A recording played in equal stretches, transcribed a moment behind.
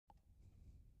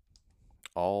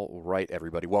All right,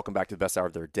 everybody. Welcome back to the best hour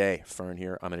of their day. Fern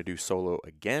here. I'm going to do solo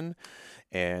again.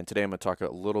 And today I'm going to talk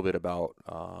a little bit about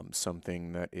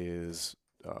something that is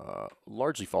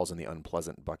largely falls in the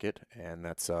unpleasant bucket, and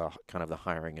that's kind of the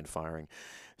hiring and firing.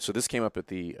 So this came up at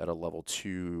a level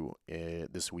two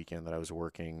this weekend that I was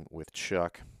working with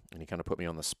Chuck, and he kind of put me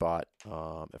on the spot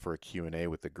for a Q&A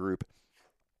with the group.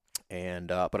 And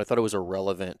but I thought it was a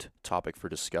relevant topic for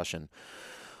discussion.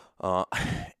 Uh,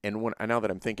 and now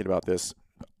that I'm thinking about this,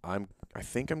 I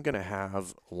think I'm gonna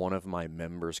have one of my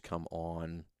members come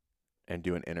on and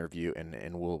do an interview,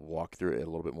 and we'll walk through it a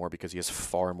little bit more because he has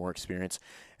far more experience.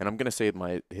 And I'm gonna say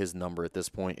his number at this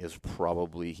point is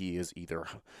probably he is either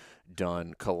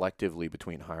done collectively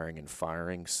between hiring and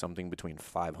firing something between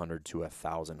 500 to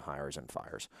 1,000 hires and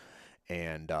fires.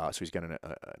 And so he's got an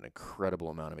incredible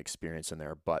amount of experience in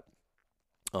there. But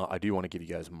I do want to give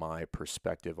you guys my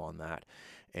perspective on that,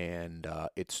 and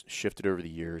it's shifted over the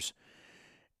years,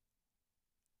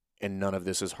 and none of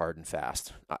this is hard and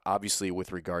fast. Obviously,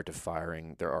 with regard to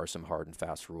firing, there are some hard and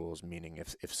fast rules, meaning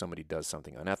if somebody does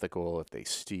something unethical, if they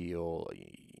steal,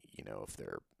 if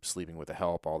they're sleeping with a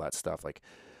help, all that stuff, like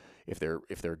if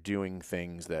they're doing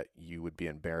things that you would be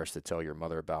embarrassed to tell your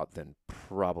mother about, then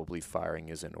probably firing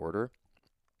is in order.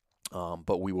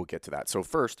 But we will get to that. So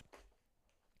first,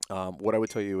 what I would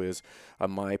tell you is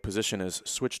my position has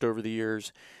switched over the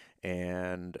years,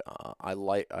 and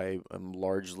I am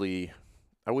largely,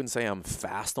 I wouldn't say I'm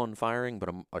fast on firing, but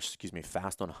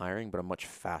fast on hiring, but I'm much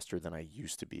faster than I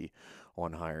used to be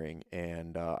on hiring.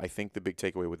 And I think the big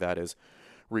takeaway with that is,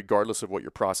 regardless of what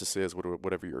your process is,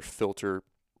 whatever your filter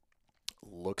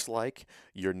looks like,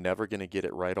 you're never going to get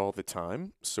it right all the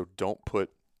time. So don't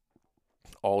put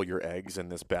all your eggs in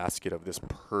this basket of this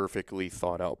perfectly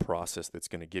thought out process that's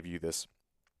going to give you this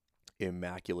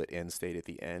immaculate end state at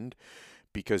the end,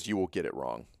 because you will get it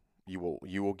wrong. You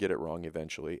will get it wrong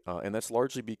eventually, and that's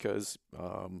largely because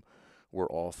we're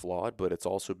all flawed, but it's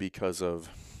also because of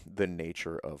the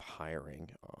nature of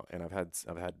hiring. And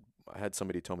I had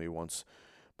somebody tell me once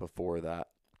before that,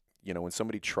 when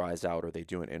somebody tries out or they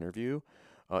do an interview,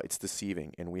 it's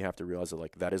deceiving, and we have to realize that,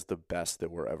 like, that is the best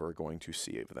that we're ever going to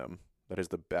see of them. That is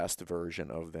the best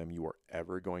version of them you are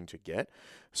ever going to get.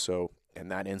 So in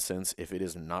that instance, if it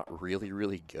is not really,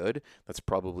 really good, that's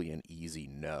probably an easy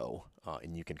no.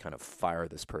 And you can kind of fire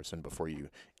this person before you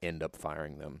end up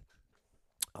firing them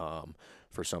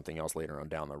for something else later on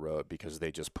down the road, because they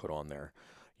just put on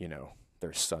you know,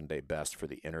 their Sunday best for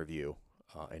the interview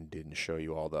and didn't show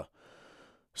you all the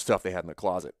stuff they had in the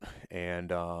closet.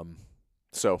 And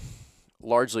so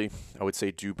largely, I would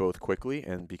say do both quickly,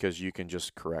 and because you can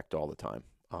just correct all the time.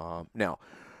 Now,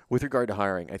 with regard to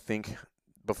hiring, I think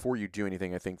before you do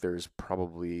anything, I think there's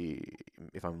probably,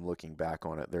 if I'm looking back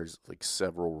on it, there's like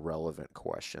several relevant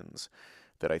questions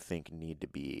that I think need to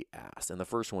be asked. And the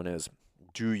first one is,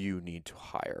 do you need to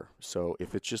hire? So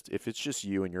if it's just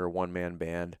you and you're a one man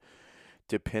band,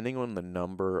 depending on the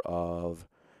number of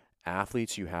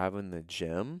athletes you have in the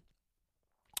gym,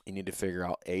 you need to figure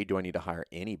out, A, do I need to hire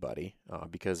anybody?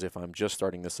 Because if I'm just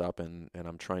starting this up and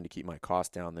I'm trying to keep my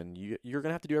costs down, then you're going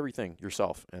to have to do everything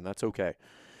yourself, and that's okay,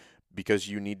 because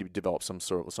you need to develop some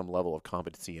level of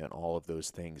competency in all of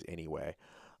those things anyway.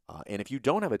 And if you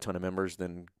don't have a ton of members,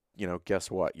 then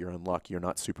guess what? You're in luck. You're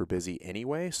not super busy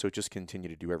anyway, so just continue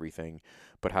to do everything,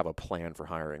 but have a plan for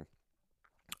hiring.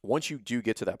 Once you do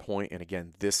get to that point, and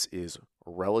again, this is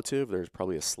relative, there's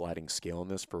probably a sliding scale in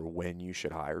this for when you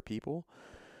should hire people.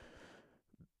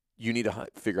 You need to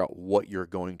figure out what you're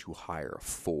going to hire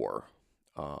for.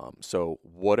 So,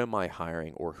 what am I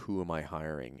hiring, or who am I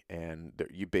hiring? And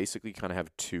you basically kind of have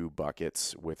two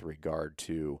buckets with regard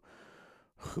to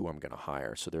who I'm going to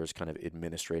hire. So, there's kind of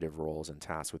administrative roles and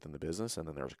tasks within the business, and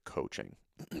then there's coaching.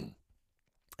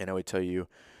 And I would tell you,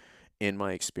 in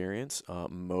my experience,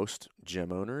 most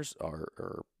gym owners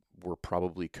were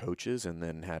probably coaches and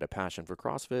then had a passion for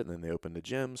CrossFit, and then they opened the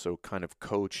gym. So kind of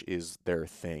coach is their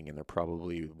thing, and they're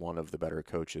probably one of the better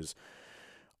coaches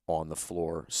on the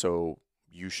floor. So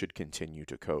you should continue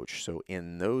to coach. So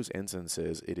in those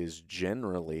instances, it is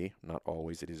generally, not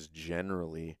always, it is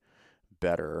generally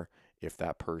better if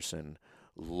that person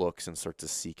looks and starts to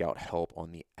seek out help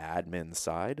on the admin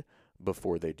side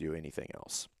before they do anything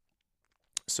else.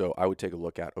 So I would take a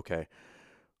look at, okay,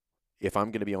 if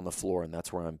I'm going to be on the floor and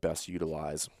that's where I'm best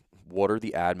utilized, what are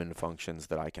the admin functions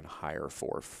that I can hire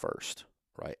for first,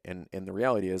 right? And the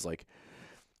reality is, like,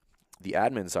 the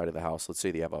admin side of the house, let's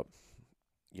say they have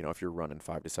if you're running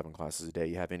 5 to 7 classes a day,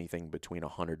 you have anything between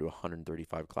 100 to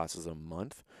 135 classes a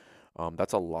month.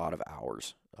 That's a lot of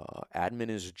hours. Admin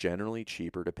is generally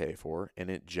cheaper to pay for, and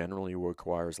it generally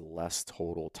requires less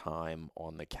total time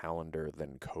on the calendar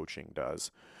than coaching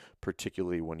does,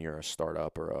 particularly when you're a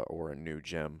startup or a new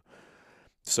gym.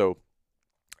 So,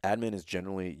 admin is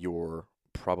generally your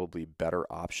probably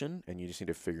better option, and you just need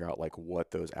to figure out like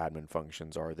what those admin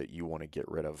functions are that you want to get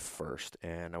rid of first.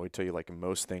 And I would tell you, like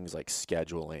most things like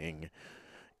scheduling,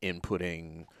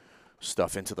 inputting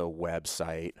stuff into the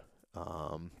website.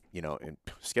 And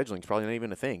scheduling is probably not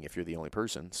even a thing if you're the only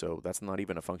person. So that's not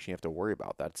even a function you have to worry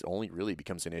about. That's only really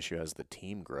becomes an issue as the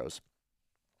team grows.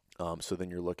 So then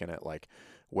you're looking at like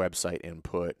website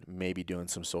input, maybe doing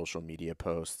some social media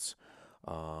posts,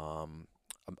 um,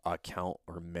 account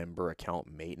or member account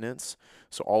maintenance.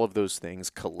 So all of those things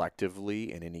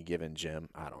collectively in any given gym,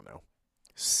 I don't know,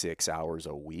 6 hours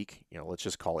a week, let's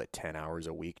just call it 10 hours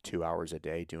a week, 2 hours a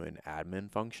day doing admin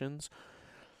functions,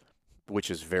 which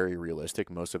is very realistic.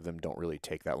 Most of them don't really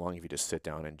take that long if you just sit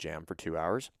down and jam for 2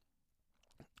 hours.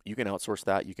 You can outsource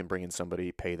that. You can bring in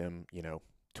somebody, pay them,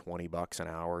 $20 an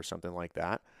hour or something like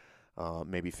that,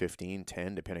 maybe 15,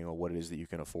 10, depending on what it is that you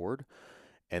can afford,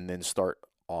 and then start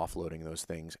offloading those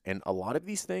things. And a lot of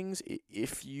these things,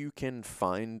 if you can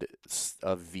find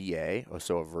a VA,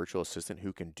 so a virtual assistant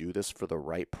who can do this for the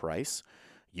right price,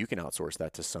 you can outsource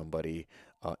that to somebody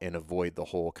and avoid the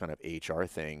whole kind of HR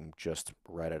thing just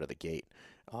right out of the gate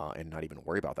and not even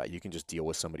worry about that. You can just deal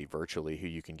with somebody virtually who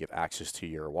you can give access to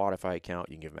your Wodify account,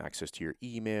 you can give them access to your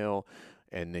email,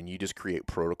 and then you just create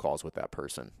protocols with that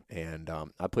person. And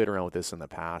I played around with this in the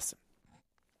past,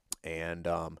 and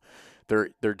there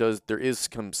is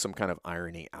some kind of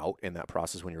irony out in that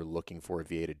process when you're looking for a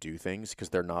VA to do things, because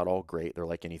they're not all great. They're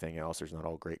like anything else. There's not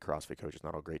all great CrossFit coaches,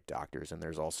 not all great doctors, and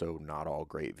there's also not all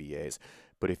great VAs.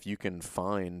 But if you can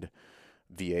find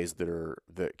VAs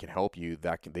that can help you,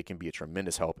 they can be a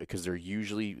tremendous help, because they're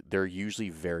usually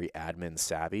very admin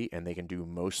savvy, and they can do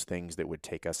most things that would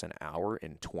take us an hour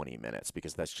in 20 minutes,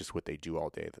 because that's just what they do all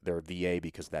day. They're a VA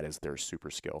because that is their super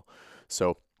skill.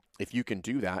 So if you can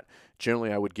do that,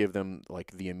 generally I would give them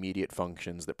like the immediate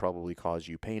functions that probably cause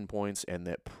you pain points and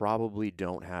that probably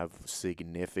don't have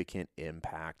significant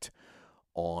impact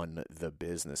on the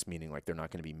business, meaning like they're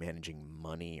not going to be managing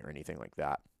money or anything like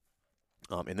that.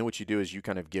 And then what you do is you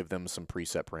kind of give them some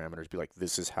preset parameters, be like,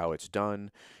 this is how it's done.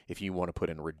 If you want to put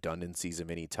in redundancies of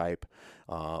any type,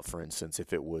 for instance,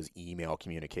 if it was email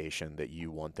communication that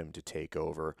you want them to take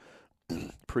over,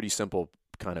 pretty simple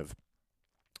kind of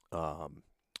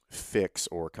fix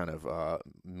or kind of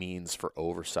means for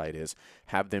oversight is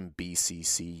have them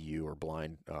BCC you or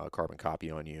blind carbon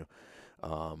copy on you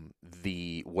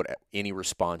any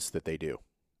response that they do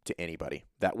to anybody.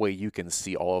 That way you can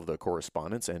see all of the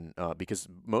correspondence, and because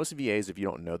most VAs, if you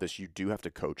don't know this, you do have to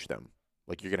coach them.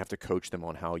 Like you're gonna have to coach them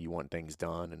on how you want things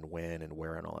done and when and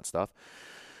where and all that stuff.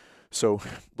 So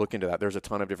look into that. There's a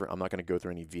ton of different, I'm not going to go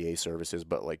through any VA services,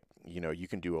 but like, you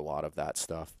can do a lot of that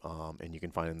stuff. And you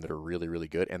can find them that are really, really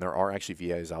good. And there are actually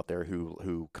VAs out there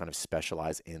who kind of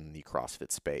specialize in the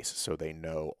CrossFit space. So they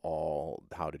know all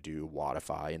how to do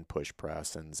Wodify and push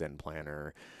press and Zen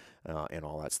Planner and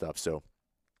all that stuff. So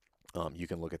you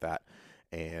can look at that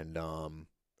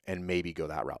and maybe go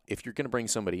that route. If you're going to bring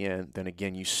somebody in, then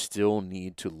again, you still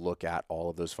need to look at all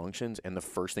of those functions. And the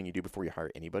first thing you do before you hire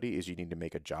anybody is you need to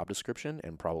make a job description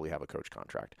and probably have a coach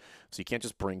contract. So you can't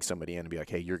just bring somebody in and be like,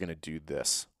 hey, you're going to do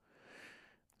this.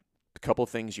 A couple of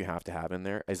things you have to have in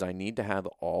there is I need to have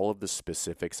all of the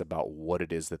specifics about what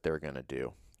it is that they're going to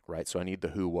do, right? So I need the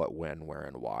who, what, when, where,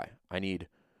 and why. I need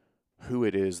who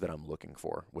it is that I'm looking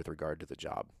for with regard to the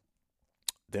job.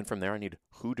 Then from there, I need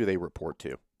who do they report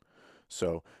to.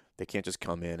 So they can't just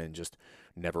come in and just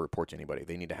never report to anybody.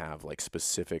 They need to have like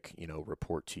specific,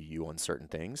 report to you on certain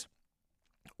things.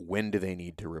 When do they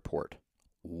need to report?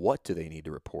 What do they need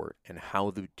to report? And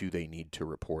how do they need to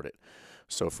report it?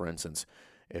 So for instance,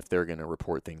 if they're going to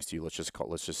report things to you, let's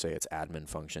just say it's admin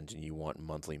functions and you want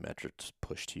monthly metrics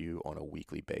pushed to you on a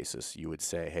weekly basis. You would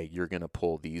say, hey, you're going to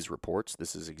pull these reports.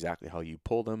 This is exactly how you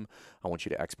pull them. I want you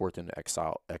to export them to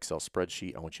Excel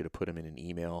spreadsheet. I want you to put them in an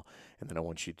email. And then I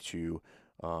want you to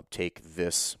take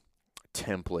this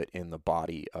template in the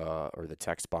body or the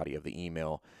text body of the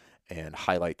email and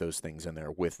highlight those things in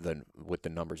there with the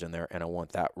numbers in there. And I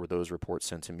want those reports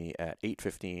sent to me at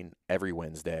 8:15 every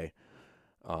Wednesday.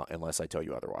 Unless I tell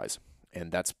you otherwise.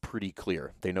 And that's pretty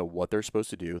clear. They know what they're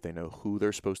supposed to do. They know who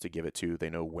they're supposed to give it to.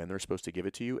 They know when they're supposed to give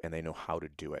it to you, and they know how to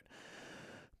do it.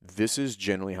 This is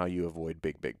generally how you avoid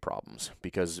big problems,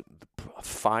 because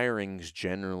firings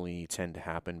generally tend to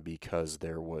happen because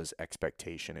there was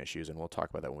expectation issues, and we'll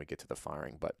talk about that when we get to the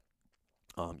firing. But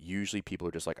Usually people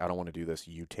are just like, I don't want to do this,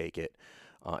 you take it.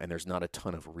 And there's not a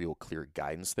ton of real clear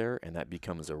guidance there. And that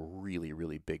becomes a really,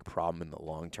 really big problem in the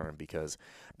long term because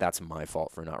that's my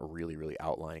fault for not really, really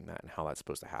outlining that and how that's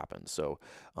supposed to happen. So,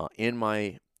 in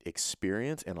my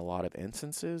experience, in a lot of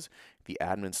instances, the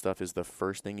admin stuff is the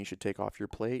first thing you should take off your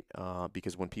plate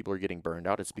because when people are getting burned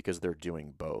out, it's because they're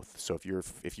doing both. So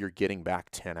if you're getting back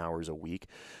 10 hours a week,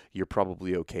 you're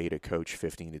probably okay to coach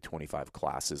 15 to 25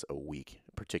 classes a week,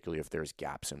 particularly if there's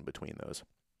gaps in between those.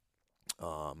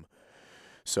 Um,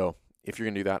 so if you're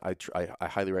going to do that, I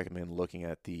highly recommend looking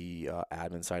at the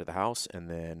admin side of the house and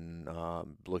then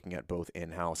looking at both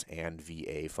in-house and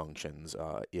VA functions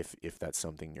if that's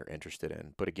something you're interested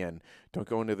in. But again, don't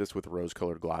go into this with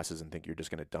rose-colored glasses and think you're just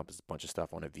going to dump a bunch of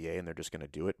stuff on a VA and they're just going to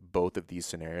do it. Both of these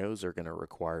scenarios are going to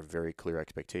require very clear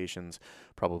expectations,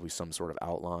 probably some sort of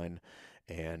outline,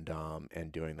 and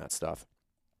doing that stuff.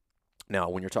 Now,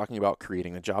 when you're talking about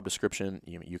creating a job description,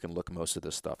 you can look most of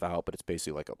this stuff out, but it's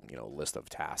basically like a list of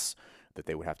tasks that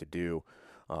they would have to do,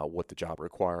 what the job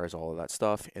requires, all of that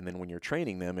stuff. And then when you're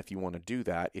training them, if you want to do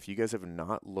that, if you guys have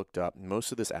not looked up,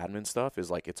 most of this admin stuff is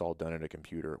like it's all done in a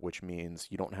computer, which means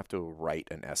you don't have to write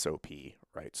an SOP,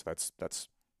 right? So that's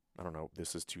I don't know,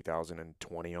 this is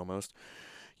 2020 almost.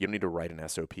 You don't need to write an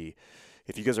SOP.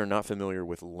 If you guys are not familiar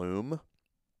with Loom,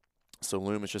 so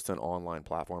Loom is just an online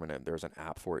platform, and there's an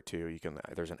app for it too.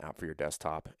 There's an app for your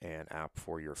desktop and app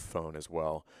for your phone as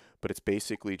well. But it's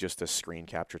basically just a screen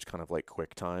capture. It's kind of like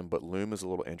QuickTime, but Loom is a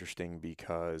little interesting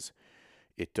because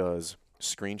it does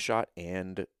screenshot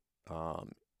and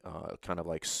kind of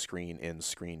like screen in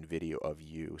screen video of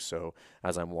you. So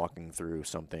as I'm walking through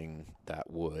something that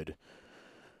would,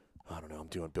 I don't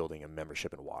know, building a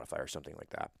membership in Wodify or something like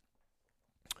that,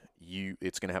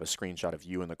 it's going to have a screenshot of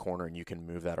you in the corner and you can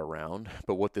move that around.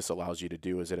 But what this allows you to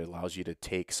do is it allows you to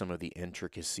take some of the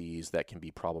intricacies that can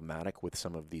be problematic with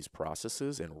some of these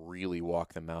processes and really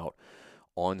walk them out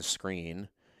on screen,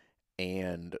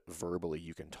 and verbally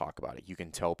you can talk about it. You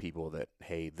can tell people that,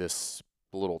 hey, this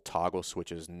little toggle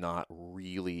switch is not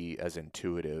really as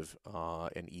intuitive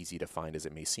and easy to find as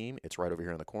it may seem. It's right over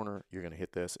here in the corner. You're going to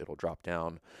hit this, it'll drop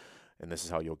down, and this is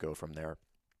how you'll go from there.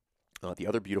 The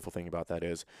other beautiful thing about that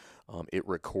is it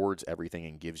records everything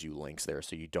and gives you links there,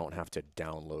 so you don't have to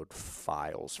download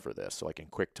files for this. So like in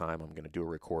QuickTime, I'm going to do a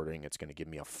recording. It's going to give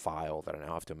me a file that I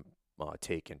now have to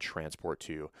take and transport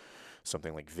to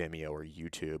something like Vimeo or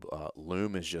YouTube.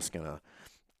 Loom is just going to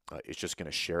it's just going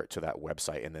to share it to that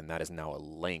website, and then that is now a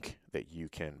link that you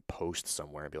can post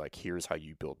somewhere and be like, here's how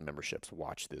you build memberships,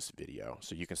 watch this video.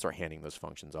 So you can start handing those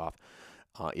functions off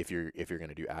if you're going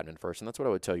to do admin first. And that's what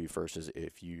I would tell you first is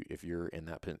if you're in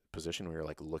that position where you're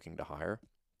like looking to hire,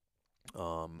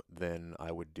 then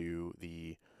I would do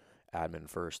the admin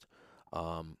first.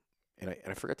 And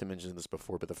I forgot to mention this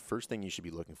before, but the first thing you should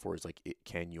be looking for is like,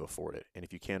 can you afford it? And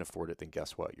if you can't afford it, then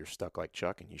guess what? You're stuck like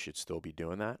Chuck, and you should still be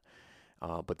doing that.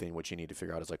 But then what you need to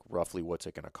figure out is like roughly what's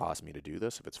it going to cost me to do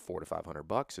this. If it's $400 to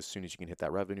 $500, as soon as you can hit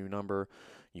that revenue number,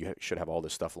 you should have all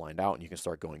this stuff lined out, and you can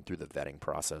start going through the vetting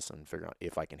process and figure out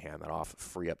if I can hand that off,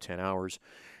 free up 10 hours,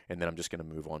 and then I'm just going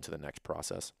to move on to the next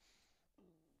process.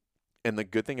 And the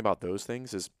good thing about those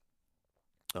things is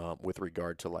with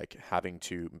regard to like having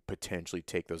to potentially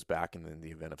take those back in the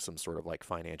event of some sort of like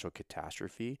financial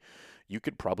catastrophe, you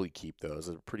could probably keep those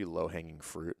as a pretty low hanging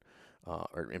fruit.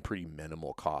 Or in pretty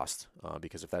minimal cost,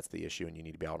 because if that's the issue and you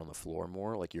need to be out on the floor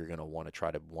more, like you're going to want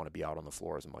to be out on the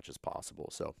floor as much as possible.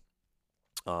 So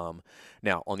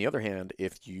now on the other hand,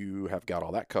 if you have got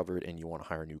all that covered and you want to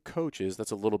hire new coaches, that's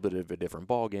a little bit of a different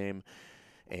ball game.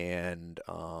 And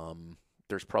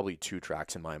there's probably two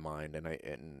tracks in my mind,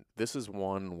 and this is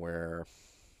one where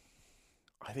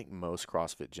I think most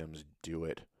CrossFit gyms do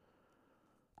it,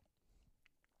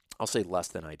 I'll say less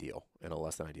than ideal, in a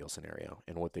less than ideal scenario.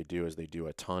 And what they do is they do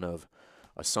a ton of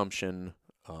assumption.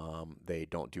 They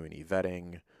don't do any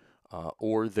vetting,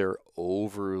 or they're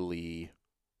overly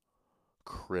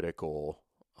critical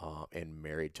and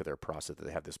married to their process that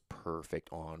they have this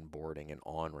perfect onboarding and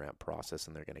on-ramp process,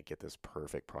 and they're going to get this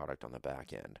perfect product on the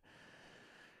back end.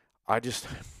 I just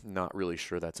not really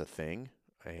sure that's a thing.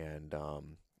 And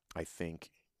I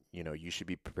think, you should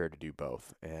be prepared to do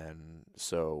both. And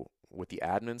so with the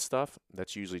admin stuff,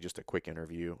 that's usually just a quick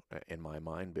interview in my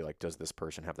mind. Be like, does this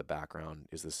person have the background?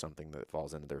 Is this something that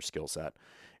falls into their skill set?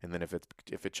 And then if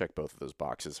it checked both of those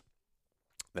boxes,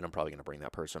 then I'm probably going to bring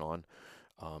that person on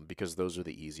because those are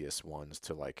the easiest ones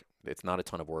to like. It's not a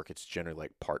ton of work. It's generally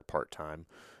like part time,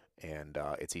 and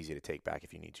it's easy to take back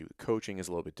if you need to. Coaching is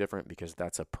a little bit different because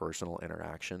that's a personal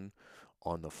interaction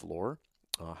on the floor.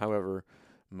 However,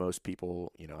 most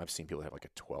people, I've seen people have like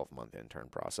a 12-month intern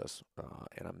process,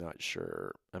 and I'm not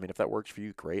sure. I mean, if that works for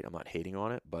you, great. I'm not hating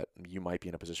on it, but you might be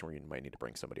in a position where you might need to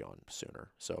bring somebody on sooner.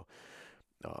 So,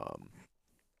 um,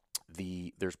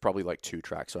 there's probably like two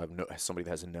tracks. So I have somebody that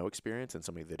has no experience and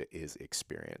somebody that is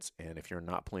experienced. And if you're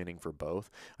not planning for both,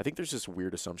 I think there's this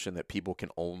weird assumption that people can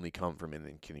only come from in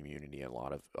the community in a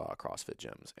lot of CrossFit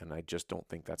gyms, and I just don't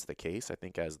think that's the case. I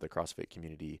think as the CrossFit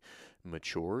community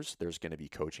matures, there's going to be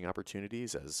coaching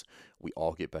opportunities as we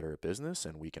all get better at business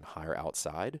and we can hire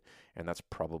outside, and that's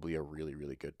probably a really,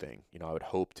 really good thing. I would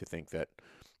hope to think that,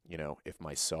 if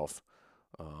myself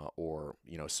or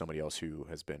somebody else who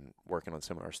has been working on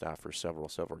seminar staff for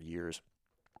several years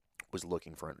was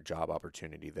looking for a job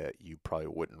opportunity, that you probably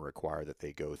wouldn't require that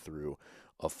they go through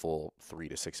a full 3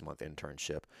 to 6 month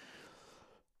internship.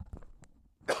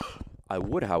 I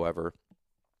would, however,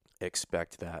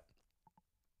 expect that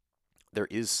there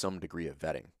is some degree of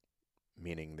vetting,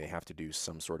 meaning they have to do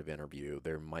some sort of interview.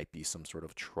 There might be some sort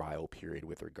of trial period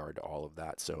with regard to all of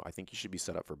that. So I think you should be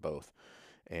set up for both.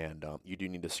 And you do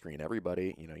need to screen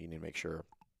everybody. You need to make sure,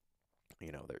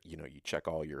 you check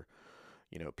all your,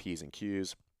 P's and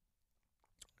Q's,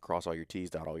 cross all your T's,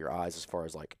 dot all your I's as far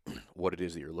as like what it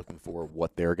is that you're looking for,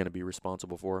 what they're going to be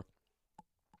responsible for,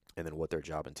 and then what their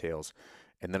job entails.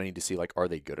 And then I need to see, like, are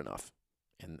they good enough?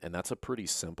 And that's a pretty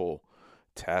simple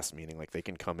test, meaning like they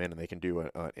can come in and they can do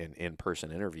an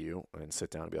in-person interview and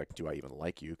sit down and be like, do I even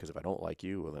like you? Because if I don't like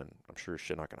you, well, then I'm sure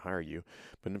shit not going to hire you.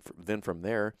 But then from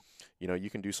there, you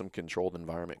can do some controlled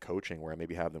environment coaching where I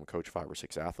maybe have them coach 5 or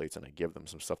 6 athletes and I give them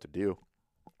some stuff to do.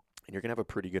 And you're going to have a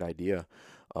pretty good idea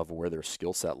of where their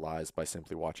skill set lies by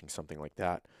simply watching something like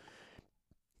that.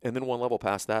 And then one level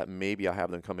past that, maybe I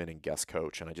have them come in and guest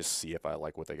coach and I just see if I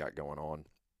like what they got going on.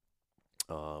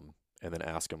 And then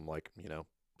ask them, like,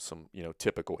 some,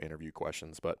 typical interview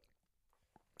questions. But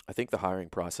I think the hiring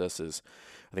process is,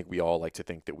 I think we all like to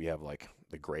think that we have like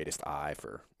the greatest eye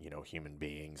for, human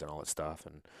beings and all that stuff.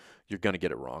 And you're going to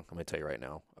get it wrong. I'm going to tell you right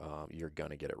now, you're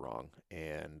going to get it wrong.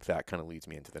 And that kind of leads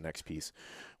me into the next piece,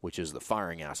 which is the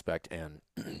firing aspect. And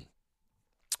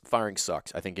firing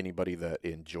sucks. I think anybody that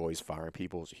enjoys firing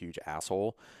people is a huge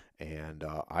asshole. And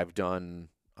I've done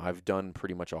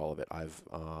pretty much all of it.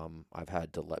 I've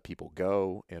had to let people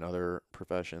go in other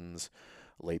professions,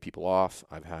 lay people off.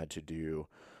 I've had to do,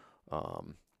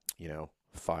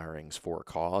 firings for a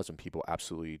cause, and people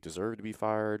absolutely deserve to be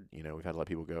fired. We've had to let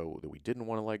people go that we didn't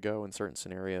want to let go in certain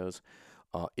scenarios.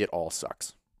 It all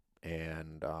sucks,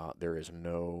 and there is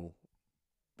no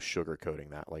sugarcoating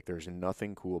that. Like, there's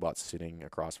nothing cool about sitting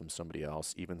across from somebody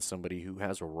else, even somebody who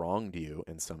has wronged you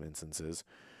in some instances,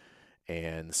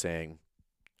 and saying,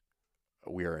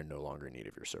 we are no longer in need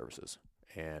of your services.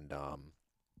 And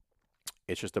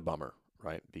it's just a bummer,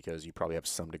 right? Because you probably have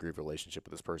some degree of relationship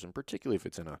with this person, particularly if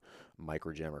it's in a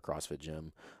micro gym or CrossFit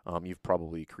gym. You've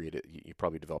probably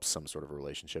developed some sort of a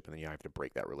relationship, and then you have to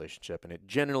break that relationship, and it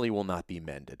generally will not be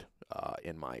mended.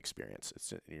 In my experience,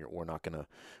 we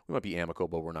might be amicable,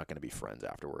 but we're not going to be friends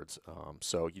afterwards.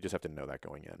 So you just have to know that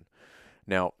going in.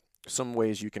 Now, some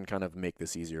ways you can kind of make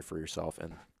this easier for yourself,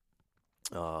 and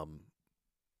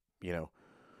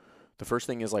the first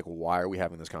thing is, like, why are we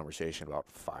having this conversation about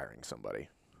firing somebody?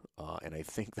 And I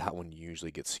think that one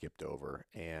usually gets skipped over.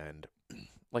 And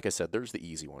like I said, there's the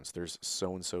easy ones. There's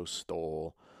so-and-so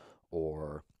stole,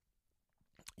 or,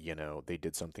 they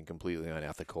did something completely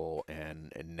unethical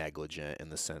and negligent in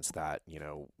the sense that,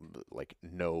 like,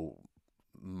 no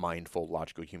mindful,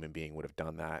 logical human being would have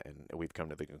done that. And we've come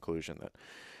to the conclusion that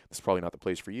this is probably not the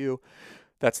place for you.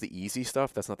 That's the easy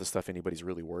stuff. That's not the stuff anybody's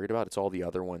really worried about. It's all the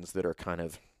other ones that are kind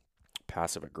of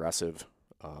passive aggressive.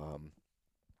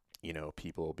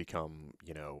 People become,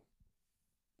 I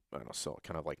don't know, so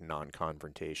kind of like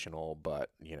non-confrontational, but,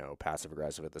 passive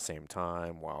aggressive at the same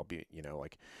time, while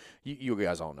like you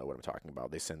guys all know what I'm talking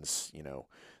about. They send,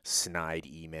 snide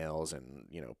emails and,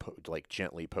 like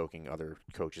gently poking other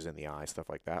coaches in the eye, stuff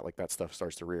like that. Like, that stuff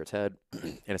starts to rear its head.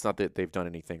 And it's not that they've done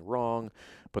anything wrong,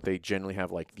 but they generally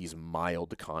have like these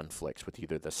mild conflicts with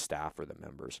either the staff or the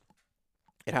members.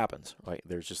 It happens, right?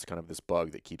 There's just kind of this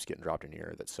bug that keeps getting dropped in your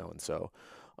ear that so-and-so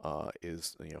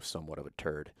is, somewhat of a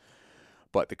turd.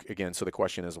 But again, so the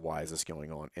question is, why is this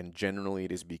going on? And generally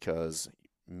it is because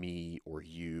me or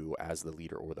you as the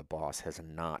leader or the boss has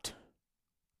not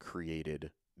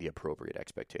created the appropriate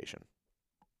expectation.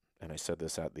 And I said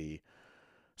this at the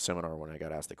seminar when I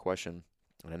got asked the question,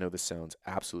 and I know this sounds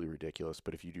absolutely ridiculous,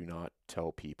 but if you do not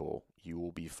tell people you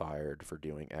will be fired for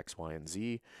doing X, Y, and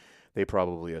Z, they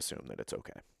probably assume that it's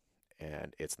okay,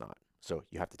 and it's not. So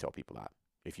you have to tell people that.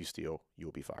 If you steal, you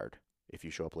will be fired. If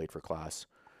you show up late for class,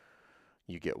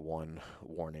 you get one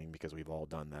warning because we've all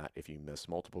done that. If you miss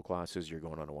multiple classes, you're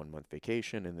going on a 1 month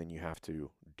vacation and then you have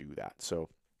to do that. So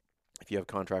if you have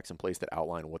contracts in place that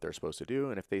outline what they're supposed to do,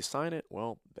 and if they sign it,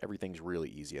 well, everything's really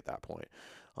easy at that point.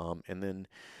 And then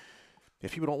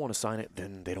if people don't want to sign it,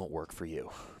 then they don't work for you.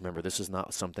 Remember, this is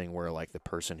not something where like the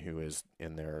person who is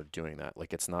in there doing that,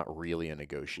 like it's not really a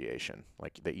negotiation.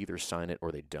 Like they either sign it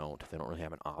or they don't. They don't really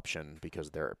have an option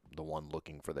because they're the one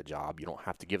looking for the job. You don't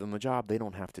have to give them the job. They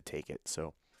don't have to take it.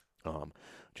 So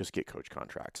just get coach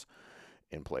contracts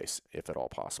in place if at all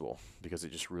possible, because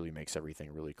it just really makes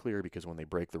everything really clear. Because when they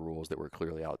break the rules that were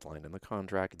clearly outlined in the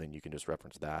contract, then you can just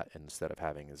reference that instead of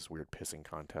having this weird pissing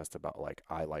contest about like,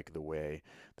 I like the way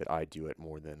that I do it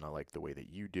more than I like the way that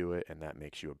you do it, and that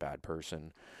makes you a bad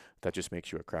person. That just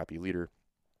makes you a crappy leader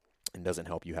and doesn't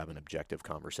help you have an objective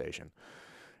conversation.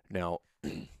 Now,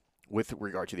 with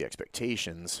regard to the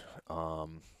expectations,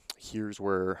 here's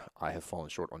where I have fallen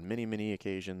short on many, many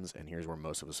occasions, and here's where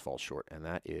most of us fall short, and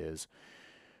that is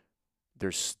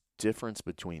there's difference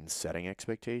between setting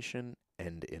expectation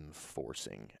and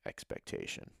enforcing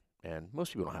expectation. And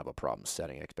most people don't have a problem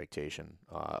setting expectation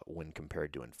when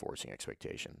compared to enforcing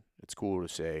expectation. It's cool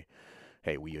to say,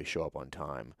 hey, we show up on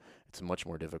time. It's much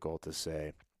more difficult to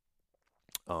say,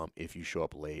 if you show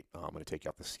up late, I'm going to take you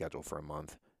off the schedule for a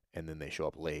month, and then they show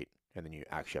up late, and then you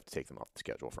actually have to take them off the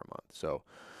schedule for a month. So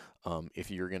if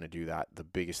you're going to do that, the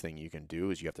biggest thing you can do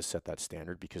is you have to set that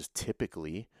standard, because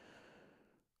typically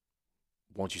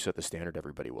once you set the standard,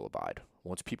 everybody will abide.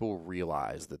 Once people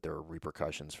realize that there are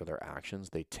repercussions for their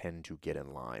actions, they tend to get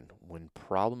in line. When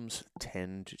problems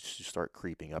tend to start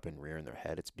creeping up and rearing their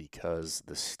head, it's because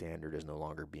the standard is no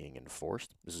longer being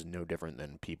enforced. This is no different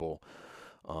than people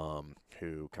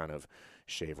who kind of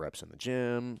shave reps in the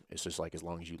gym. It's just like, as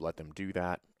long as you let them do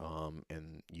that,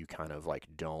 and you kind of like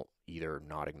don't either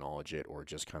not acknowledge it or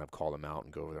just kind of call them out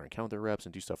and go over there and count their reps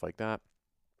and do stuff like that,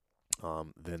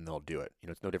 then they'll do it. You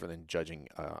know, it's no different than judging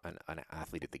an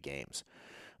athlete at the games.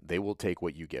 They will take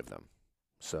what you give them.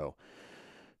 So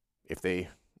if they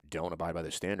don't abide by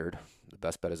the standard, the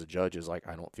best bet as a judge is like,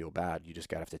 I don't feel bad. You just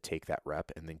gotta have to take that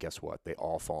rep, and then guess what? They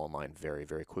all fall in line very,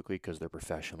 very quickly because they're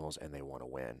professionals and they want to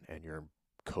win. And your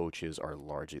coaches are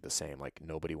largely the same. Like,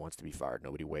 nobody wants to be fired.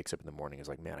 Nobody wakes up in the morning and is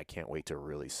like, man, I can't wait to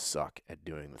really suck at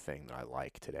doing the thing that I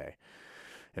like today.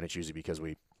 And it's usually because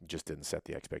we just didn't set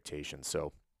the expectation.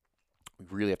 So we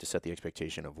really have to set the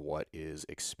expectation of what is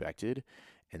expected,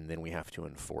 and then we have to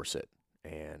enforce it.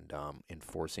 And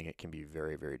enforcing it can be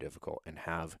very, very difficult, and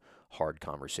have hard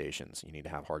conversations. You need to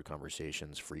have hard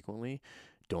conversations frequently.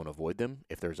 Don't avoid them.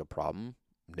 If there's a problem,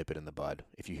 nip it in the bud.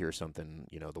 If you hear something,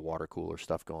 you know, the water cooler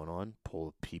stuff going on,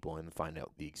 pull people in, find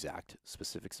out the exact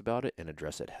specifics about it, and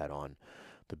address it head on.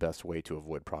 The best way to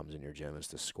avoid problems in your gym is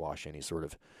to squash any sort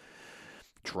of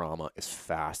drama as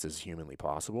fast as humanly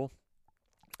possible.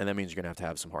 And that means you're going to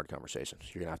have some hard conversations.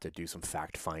 You're going to have to do some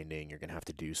fact finding. You're going to have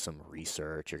to do some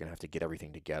research. You're going to have to get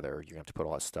everything together. You're going to have to put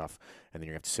all that stuff. And then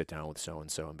you're going to have to sit down with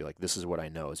so-and-so and be like, this is what I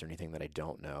know. Is there anything that I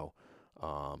don't know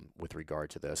with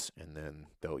regard to this? And then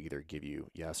they'll either give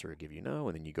you yes or give you no.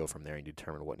 And then you go from there and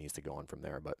determine what needs to go on from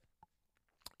there. But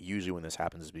usually when this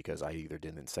happens is because I either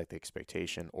didn't set the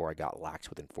expectation, or I got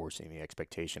lax with enforcing the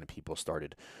expectation, and people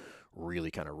started really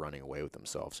kind of running away with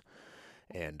themselves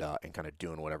and kind of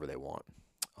doing whatever they want.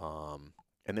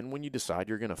 And then when you decide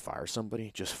you're going to fire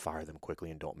somebody, just fire them quickly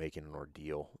and don't make it an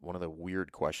ordeal. One of the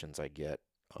weird questions I get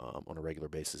on a regular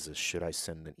basis is, should I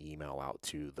send an email out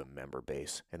to the member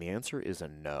base? And the answer is a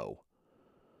no.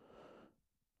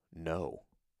 No,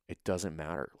 it doesn't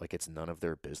matter. Like, it's none of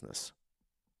their business.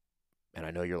 And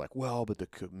I know you're like, well, but the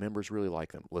members really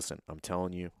like them. Listen, I'm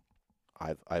telling you,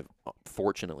 I've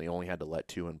fortunately only had to let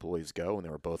 2 employees go, and they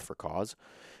were both for cause,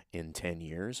 in 10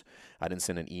 years. I didn't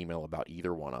send an email about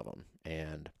either one of them.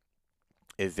 And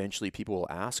eventually people will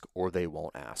ask, or they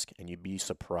won't ask. And you'd be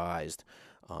surprised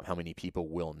how many people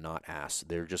will not ask.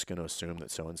 They're just going to assume that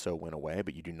so-and-so went away,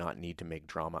 but you do not need to make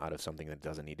drama out of something that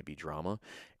doesn't need to be drama.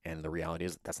 And the reality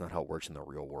is that's not how it works in the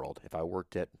real world. If I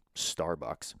worked at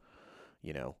Starbucks,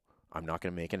 you know, I'm not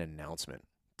going to make an announcement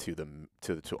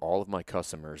to all of my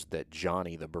customers that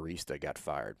Johnny, the barista, got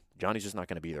fired. Johnny's just not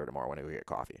going to be there tomorrow when I go get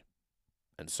coffee.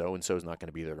 And so is not going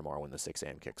to be there tomorrow when the 6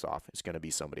 a.m. kicks off. It's going to be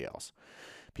somebody else.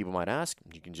 People might ask.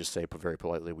 You can just say very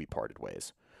politely, we parted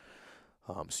ways.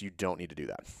 So you don't need to do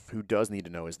that. Who does need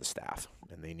to know is the staff.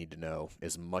 And they need to know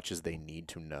as much as they need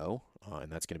to know.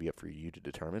 And that's going to be up for you to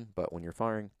determine. But when you're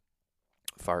firing,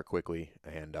 fire quickly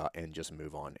and just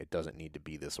move on. It doesn't need to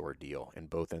be this ordeal. In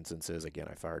both instances, again,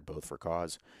 I fired both for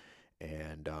cause,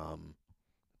 and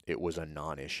it was a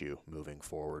non-issue moving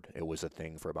forward. It was a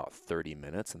thing for about 30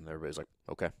 minutes, and everybody's like,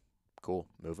 okay, cool,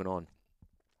 moving on.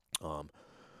 Um,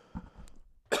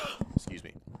 excuse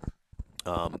me.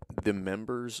 The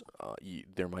members,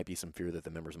 there might be some fear that the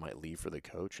members might leave for the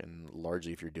coach, and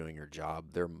largely if you're doing your job,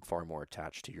 they're far more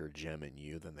attached to your gym and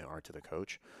you than they are to the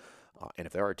coach. And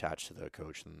if they are attached to the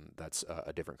coach, then that's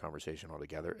a different conversation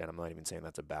altogether. And I'm not even saying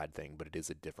that's a bad thing, but it is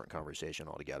a different conversation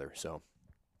altogether. So,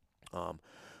 um,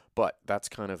 but that's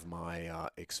kind of my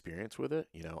experience with it.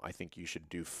 I think you should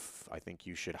I think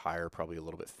you should hire probably a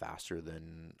little bit faster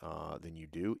than you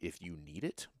do if you need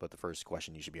it. But the first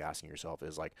question you should be asking yourself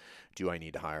is like, do I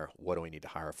need to hire? What do I need to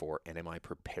hire for? And am I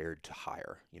prepared to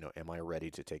hire? Am I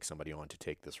ready to take somebody on to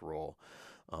take this role?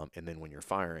 And then when you're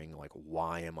firing, like,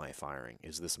 why am I firing?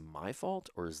 Is this my fault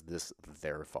or is this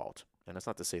their fault? And that's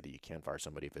not to say that you can't fire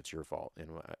somebody if it's your fault. And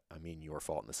I mean your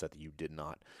fault in the set that you did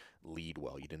not lead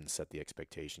well. You didn't set the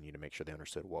expectation. You didn't make sure they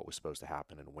understood what was supposed to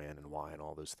happen and when and why and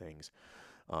all those things.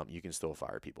 You can still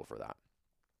fire people for that.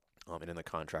 And in the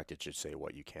contract, it should say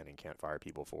what you can and can't fire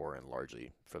people for. And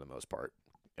largely, for the most part,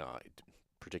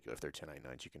 particularly if they're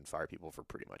 1099s, you can fire people for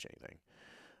pretty much anything.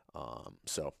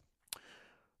 So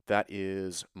that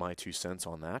is my 2 cents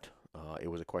on that. It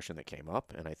was a question that came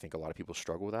up, and I think a lot of people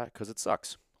struggle with that because it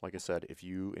sucks. Like I said, if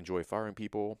you enjoy firing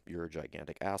people, you're a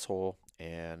gigantic asshole,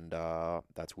 and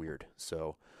that's weird.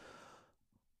 So,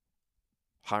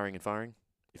 hiring and firing,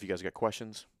 if you guys got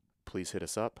questions, please hit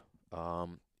us up.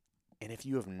 And if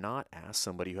you have not asked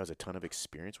somebody who has a ton of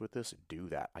experience with this, do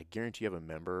that. I guarantee you have a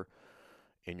member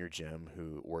in your gym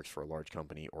who works for a large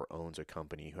company or owns a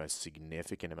company who has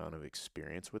significant amount of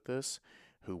experience with this,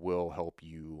 who will help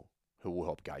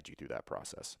guide you through that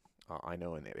process. I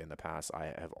know in the past,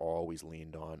 I have always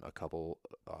leaned on a couple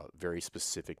very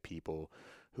specific people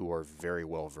who are very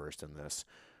well versed in this,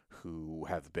 who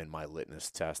have been my litmus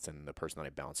test and the person that I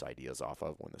bounce ideas off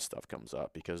of when this stuff comes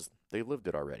up because they lived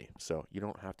it already. So you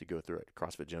don't have to go through it.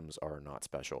 CrossFit gyms are not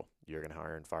special. You're going to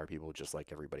hire and fire people just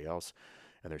like everybody else.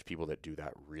 And there's people that do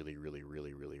that really, really,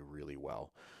 really, really, really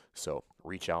well. So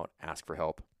reach out, ask for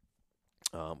help.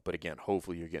 But again,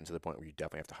 hopefully you're getting to the point where you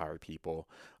definitely have to hire people.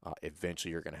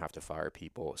 Eventually you're going to have to fire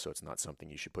people. So it's not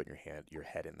something you should put your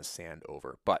head in the sand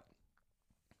over. But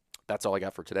that's all I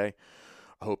got for today.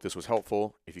 I hope this was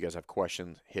helpful. If you guys have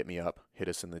questions, hit me up. Hit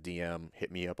us in the DM.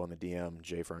 Hit me up on the DM,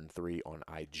 jfern3 on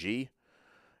IG. And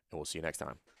we'll see you next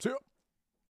time. See ya.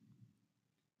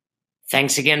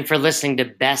 Thanks again for listening to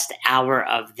Best Hour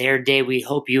of Their Day. We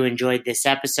hope you enjoyed this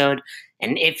episode.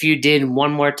 And if you did,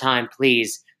 one more time,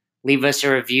 please leave us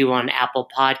a review on Apple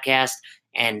Podcast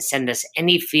and send us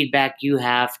any feedback you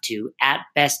have to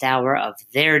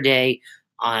 @besthouroftheirday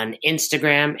on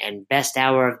Instagram and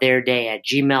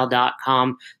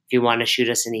besthouroftheirday@gmail.com if you want to shoot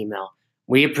us an email.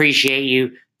 We appreciate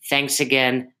you. Thanks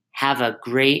again. Have a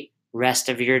great rest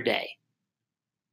of your day.